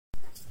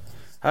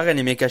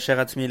הריני מקשר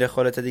עצמי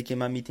לכל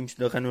הצדיקים האמיתים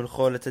שדרכנו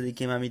לכל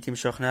הצדיקים האמיתים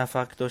שוכני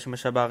עפר קדוש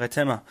משבר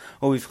ארצמה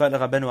ובפרט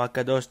לרבנו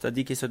הקדוש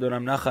צדיק יסוד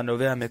עולם נחמן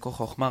נובע מכוח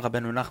חוכמה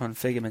רבנו נחמן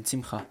פגה בן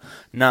שמחה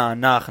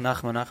נח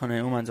נחמן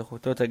נאומן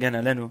זכותו תגן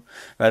עלינו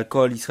ועל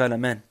כל ישראל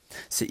אמן.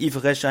 סעיף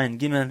רש"ע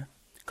ג'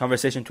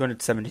 conversation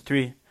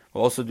 273.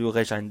 We'll also do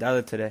רש"ע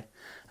ד' today,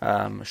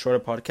 a shorter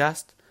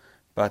podcast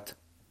but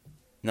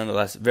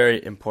nonetheless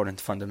very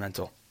important,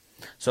 fundamental.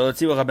 So let's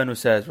see what Rabeinu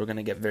says. We're going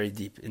to get very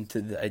deep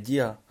into the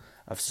idea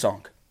of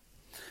song.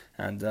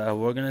 And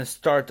we're going to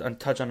start and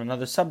touch on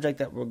another subject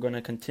that we're going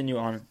to continue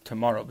on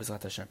tomorrow,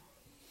 B'ezrat Hashem.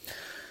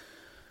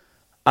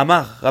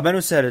 Amar,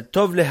 Rabeinu said,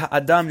 Tov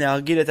le'ha'adam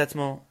le'argil et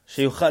atzmo,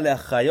 sheyuchal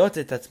le'achayot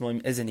et atzmo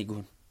im eze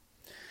nigun.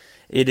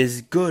 It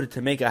is good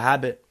to make a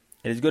habit,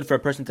 it is good for a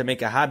person to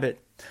make a habit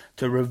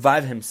to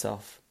revive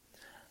himself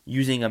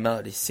using a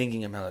melody,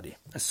 singing a melody,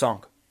 a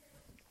song.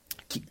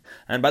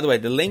 And by the way,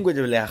 the language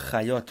of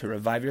le'achayot, to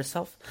revive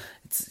yourself,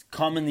 it's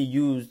commonly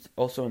used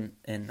also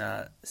in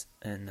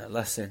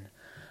lesson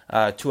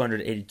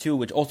 282,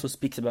 which also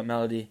speaks about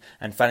melody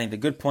and finding the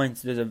good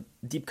points. There's a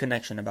deep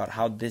connection about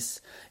how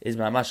this is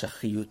mamash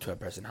chiyut to a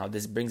person, how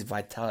this brings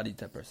vitality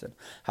to a person,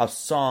 how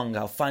song,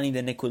 how finding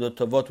the nekudot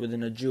tovot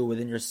within a Jew,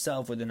 within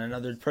yourself, within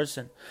another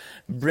person,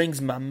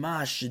 brings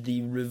mamash,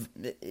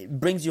 it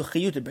brings you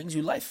chiyut, it brings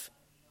you life.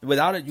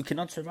 Without it, you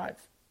cannot survive.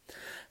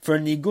 For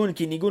nigun,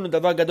 כי ניגון הוא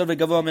דבר גדול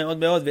וגבוה מאוד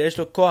מאוד, ויש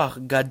לו כוח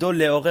גדול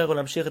לעורר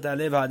ולהמשיך את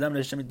הלב האדם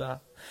לשם יתברך.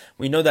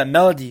 We know that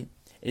melody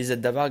is a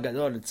דבר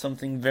גדול, it's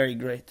something very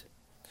great.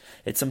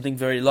 It's something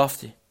very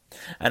lofty.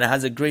 And it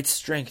has a great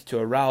strength to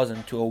arouse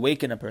and to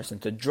awaken a person,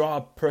 to draw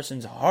a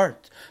person's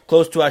heart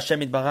close to Hashem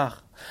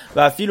yitbarach.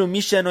 ואפילו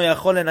מי שאינו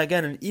יכול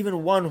לנגן, and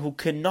even one who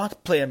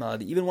cannot play a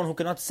melody, even one who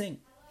cannot sing.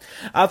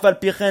 אף על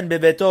פי כן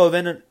בביתו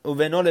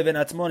ובינו לבין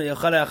עצמו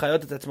יוכל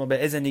להחיות את עצמו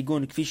באיזה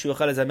ניגון כפי שהוא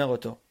יוכל לזמר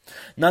אותו.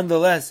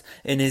 Nonetheless,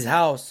 in his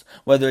house,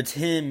 whether it's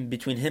him,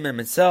 between him and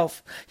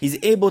himself, he's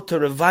able to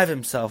revive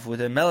himself with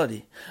a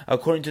melody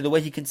according to the way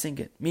he can sing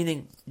it.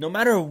 Meaning, no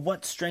matter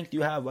what strength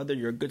you have, whether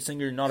you're a good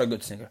singer or not a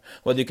good singer,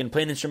 whether you can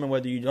play an instrument,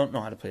 whether you don't know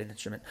how to play an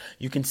instrument,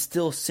 you can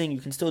still sing, you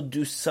can still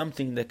do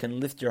something that can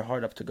lift your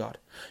heart up to God.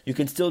 You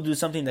can still do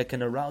something that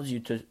can arouse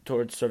you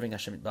towards serving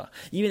Hashem Yitbarach,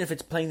 even if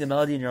it's playing the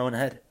melody in your own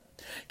head.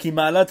 Ki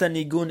ma'alat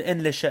nigun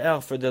en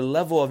le'sha'er, for the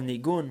level of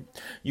nigun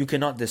you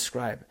cannot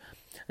describe.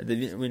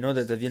 We know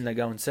that the Vilna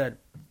Gaon said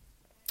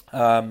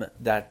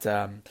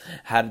that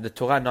had the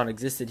Torah not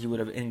existed, he would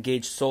have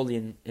engaged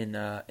solely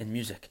in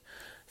music.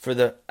 For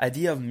the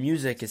idea of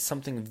music is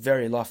something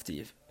very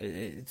lofty.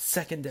 It's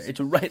secondary. It's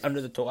right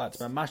under the Torah. It's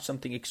mamash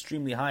something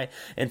extremely high.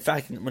 In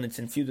fact, when it's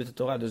infused with the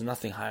Torah, there's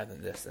nothing higher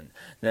than this,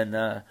 than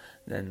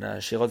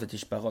shirot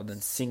v'tishparot, than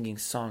singing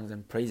songs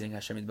and praising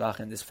Hashem Yitbarach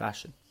in this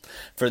fashion.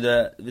 For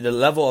the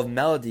level of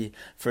melody,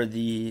 for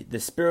the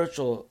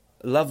spiritual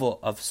level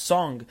of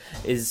song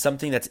is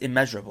something that's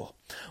immeasurable.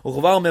 And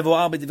we've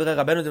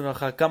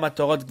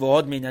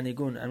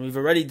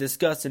already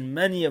discussed in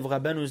many of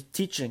Rabbeinu's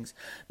teachings,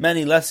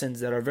 many lessons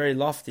that are very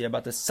lofty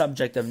about the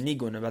subject of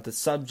nigun, about the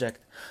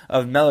subject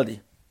of melody,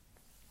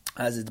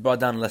 as it's brought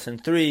down in lesson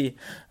 3,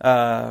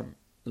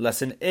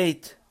 lesson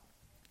 8,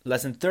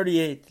 lesson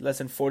 38,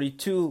 lesson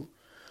 42.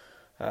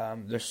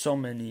 There's so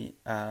many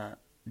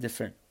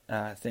different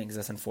things.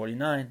 Lesson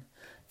 49,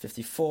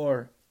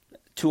 54,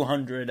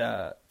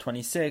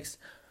 226,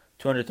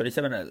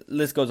 237,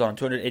 list goes on,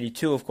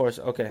 282, of course,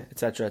 okay,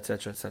 etc.,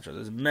 etc., etc.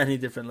 There's many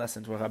different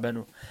lessons where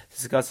Rabeinu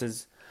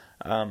discusses,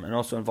 and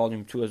also in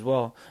volume 2 as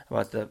well,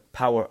 about the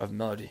power of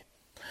melody.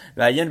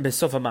 And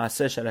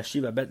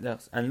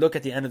look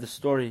at the end of the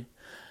story,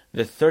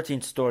 the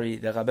 13th story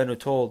that Rabeinu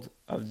told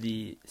of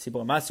the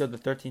Sibur Masyot, the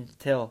 13th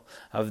tale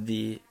of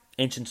the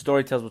ancient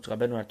story tales which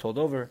Rabeinu had told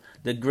over,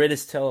 the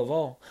greatest tale of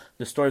all,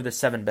 the story of the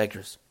 7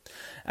 beggars.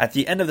 At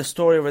the end of the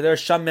story over there,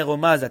 Sham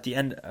Merumaz, at the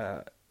end,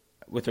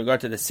 with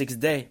regard to the 6th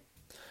day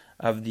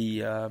of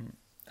the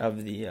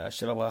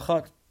Sheva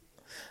Brachot,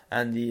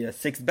 and the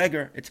 6th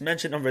beggar, it's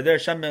mentioned over there,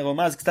 Sham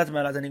Merumaz, Kstat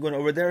Malat Nigun.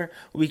 Over there,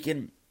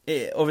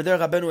 over there,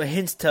 Rabeinu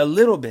hints a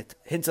little bit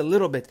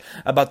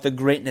about the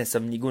greatness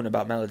of nigun,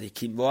 about melody.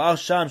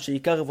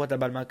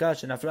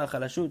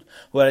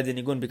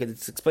 Because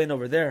it's explained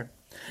over there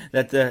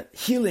that the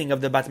healing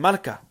of the Bat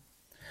Malka,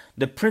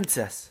 the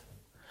princess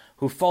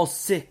who falls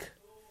sick,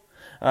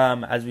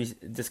 as we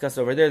discussed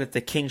over there, that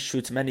the king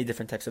shoots many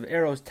different types of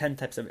arrows, 10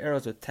 types of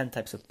arrows with 10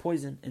 types of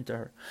poison into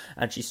her,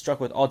 and she's struck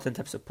with all 10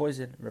 types of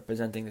poison,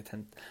 representing the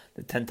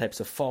 10 types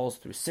of falls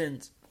through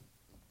sins.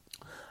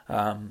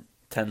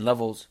 10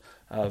 levels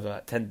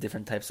of 10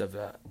 different types of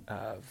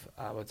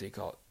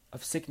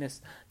of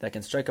sickness that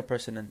can strike a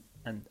person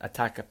and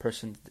attack a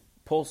person's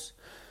pulse.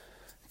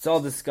 It's all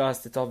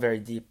discussed. It's all very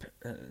deep.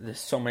 There's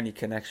so many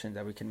connections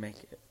that we can make.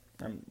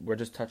 We're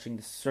just touching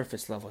the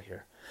surface level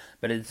here,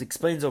 but it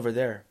explains over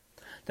there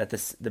that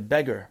the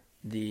beggar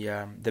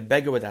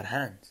without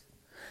hands,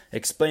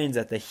 explains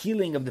that the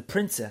healing of the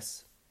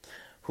princess,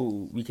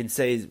 who we can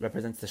say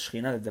represents the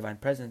Shekhinah, the divine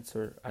presence,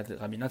 or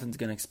Rabbi Nathan's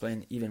going to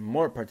explain even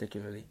more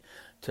particularly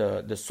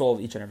to the soul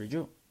of each and every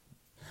Jew.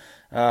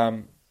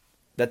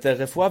 that the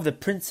refuah of the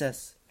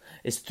princess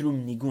is through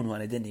nigun,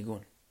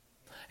 nigun.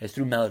 It's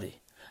through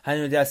melody.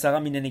 Meaning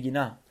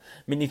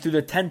through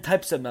the 10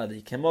 types of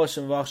melody. As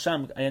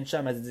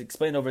it's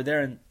explained over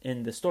there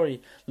in the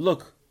story,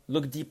 look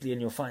deeply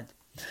and you'll find.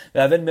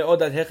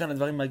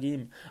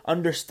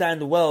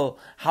 Understand well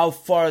how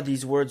far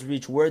these words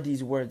reach, where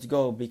these words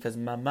go, because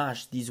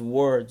mamash, these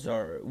words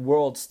are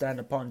worlds stand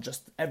upon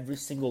just every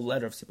single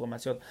letter of Sipur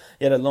Masyot,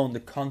 yet alone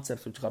the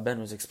concepts which Rabeinu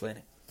was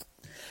explaining.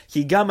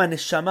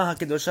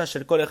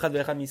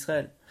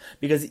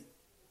 Because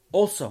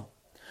also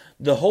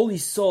the holy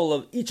soul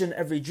of each and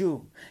every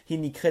Jew,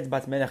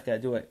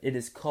 it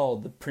is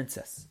called the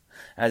princess,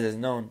 as is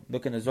known.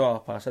 Look in the Zohar,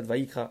 Parashat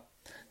Vayikra,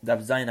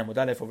 Daf Zayin Amud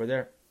Aleph over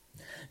there.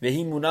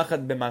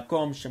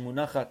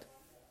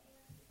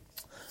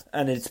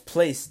 And it's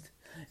placed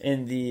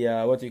in the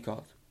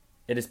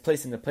it is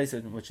placed in the place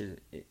in which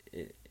it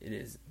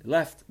is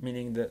left,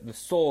 meaning the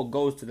soul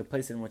goes to the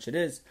place in which it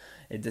is.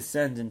 It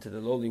descends into the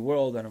lowly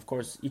world, and of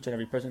course each and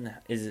every person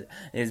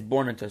is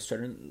born into a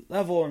certain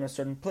level in a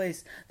certain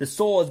place. The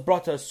soul is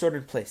brought to a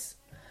certain place.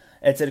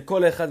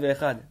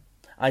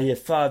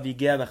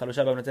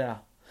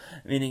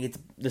 Meaning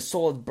the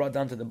soul is brought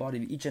down to the body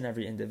of each and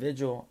every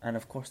individual, and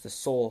of course the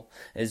soul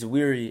is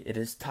weary, it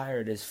is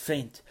tired, it is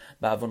faint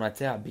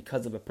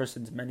because of a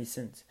person's many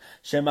sins.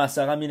 And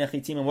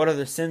what are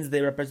the sins?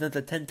 They represent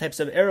the 10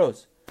 types of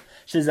arrows.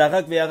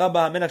 That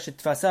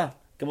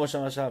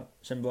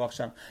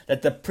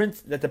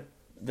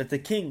the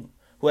king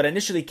who had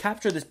initially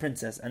captured this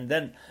princess, and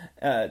then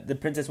the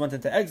princess went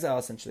into exile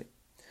essentially,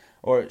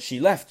 or she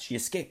left, she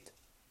escaped.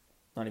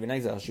 Not even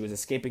exile, she was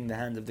escaping the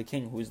hands of the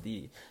king, who is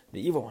the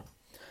evil one.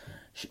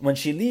 When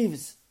she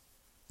leaves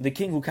the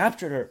king who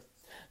captured her,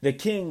 the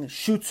king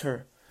shoots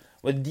her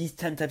with these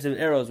 10 types of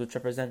arrows, which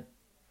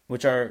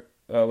are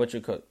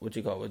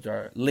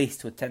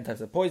laced with 10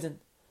 types of poison,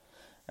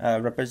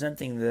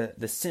 representing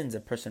the sins a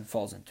person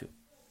falls into.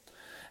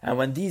 And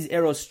when these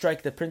arrows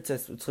strike the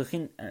princess,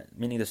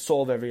 meaning the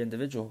soul of every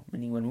individual,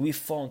 meaning when we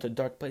fall into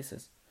dark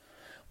places,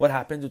 what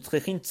happens?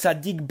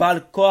 צדיק בעל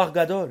כוח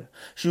גדול,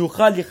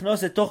 שיוכל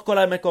לכנוס לתוך כל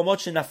המקומות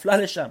שנפלה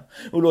לשם,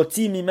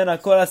 ולהוציא ממנה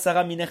כל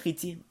 10 מיני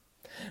חיטים.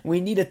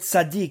 We need a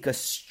tzaddik, a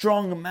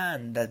strong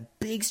man, that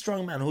big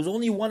strong man, who's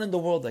only one in the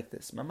world like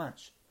this,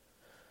 mamash.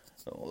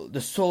 The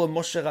soul of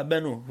Moshe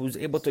Rabeinu, who's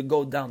able to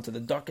go down to the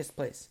darkest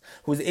place,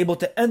 who's able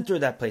to enter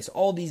that place,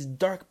 all these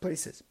dark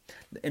places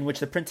in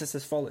which the princess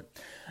has fallen,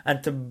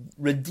 and to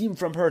redeem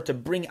from her, to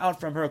bring out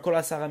from her kol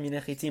 10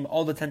 minei chitim,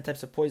 all the 10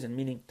 types of poison,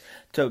 meaning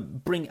to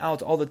bring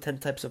out all the 10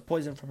 types of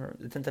poison from her,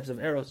 the 10 types of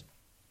arrows,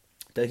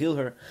 to heal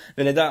her,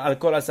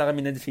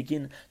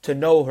 to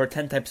know her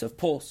 10 types of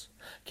pulse,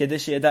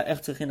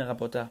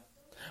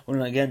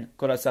 and again,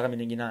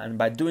 and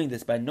by doing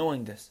this, by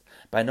knowing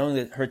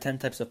that her 10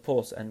 types of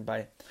pulse, and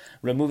by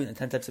removing the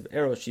 10 types of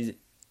arrows, she's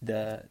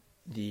the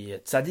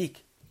tzaddik,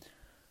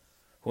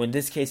 who in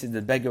this case is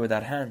the beggar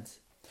without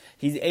hands.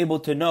 He's able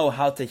to know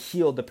how to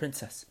heal the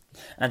princess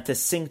and to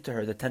sing to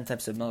her the 10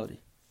 types of melody.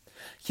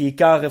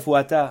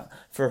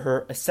 For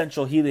her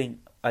essential healing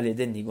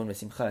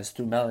is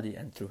through melody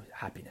and through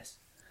happiness.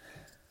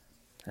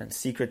 And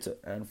secrets,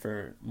 and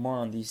for more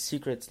on these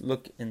secrets,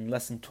 look in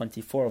lesson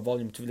 24 of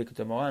volume 2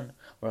 of Moran,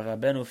 where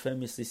Rabeinu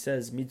famously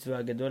says,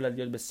 "Mitzvah gadol al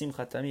yod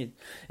besimcha tamid."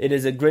 It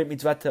is a great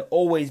mitzvah to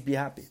always be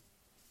happy.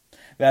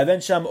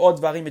 And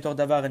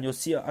you'll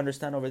see,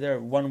 understand over there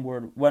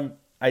one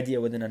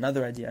idea within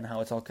another idea, and how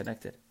it's all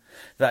connected.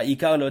 But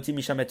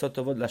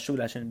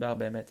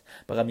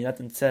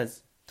Raminatan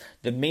says,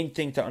 the main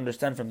thing to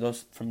understand from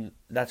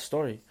that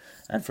story,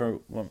 and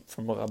from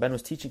what Rabeinu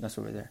was teaching us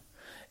over there,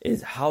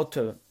 is how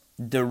to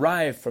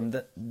derive from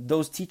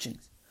those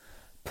teachings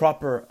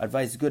proper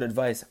advice, good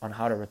advice on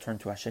how to return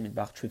to Hashem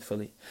Yitbarach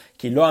truthfully.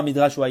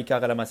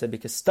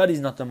 Because study is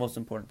not the most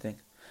important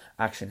thing.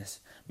 Action is,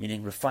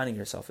 meaning refining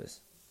yourself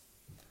is.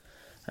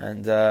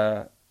 And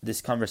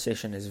this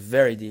conversation is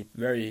very deep,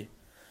 very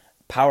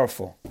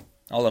powerful,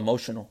 all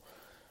emotional.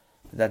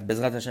 That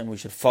Bezrat Hashem, we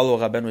should follow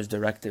Rabeinu's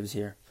directives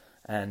here,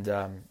 and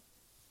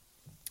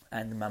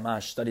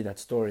mamash study that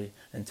story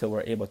until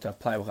we're able to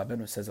apply what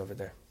Rabeinu says over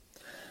there.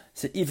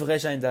 Seif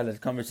Resh Ayin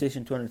Dalet,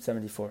 conversation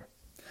 274.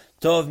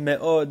 Tov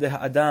me'od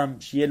ha'adam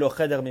shiye lo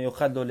cheder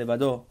meyuchad lo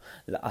levado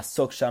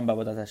la'asok sham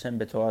ba'avodat Hashem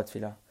b'Torah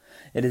tefillah.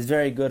 It is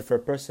very good for a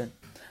person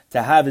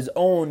to have his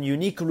own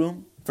unique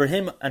room for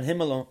him and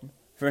him alone,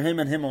 for him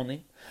and him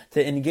only,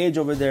 to engage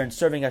over there in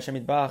serving Hashem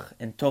Yitbarach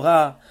in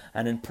Torah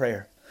and in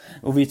prayer.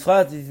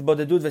 Specifically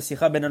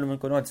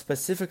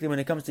when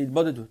it comes to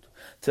Yitbodedut,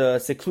 to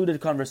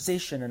secluded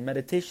conversation and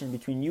meditation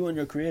between you and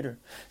your Creator.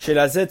 The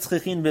Rabeinu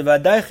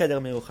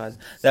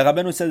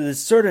says it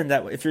is certain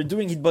that if you're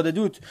doing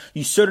Yitbodedut,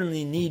 you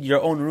certainly need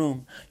your own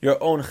room,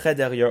 your own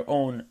cheder, your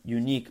own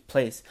unique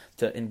place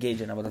to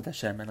engage in Avodat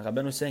Hashem. And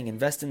Rabeinu is saying,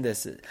 invest in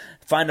this.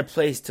 Find a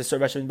place to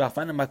serve Hashem Yitbarach.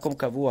 Find a makom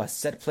kavua, a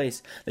set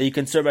place that you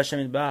can serve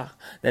Hashem Yitbarach,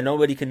 that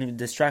nobody can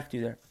distract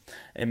you there.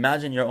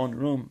 Imagine your own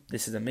room.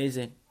 This is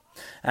amazing.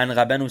 And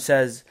Rabeinu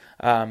says,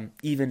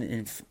 even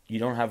if you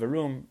don't have a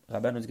room,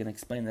 Rabeinu is going to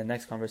explain in the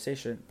next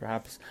conversation,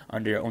 perhaps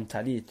under your own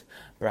talit,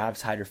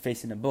 perhaps hide your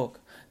face in a book,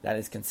 that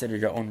is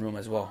considered your own room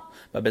as well.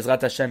 But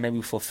Bezrat Hashem, may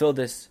we fulfill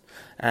this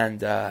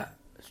and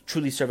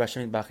truly serve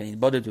Hashem in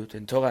Bodedut,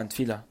 in Torah and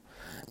Tefillah,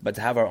 but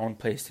to have our own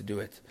place to do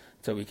it,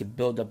 so we can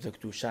build up the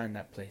Kedusha in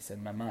that place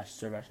and mamash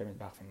serve Hashem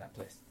from that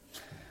place.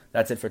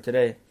 That's it for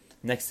today.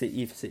 Next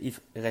Seif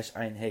Resh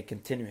Ayin Hey,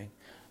 continuing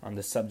on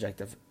the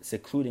subject of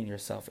secluding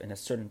yourself in a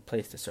certain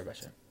place to serve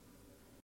Hashem.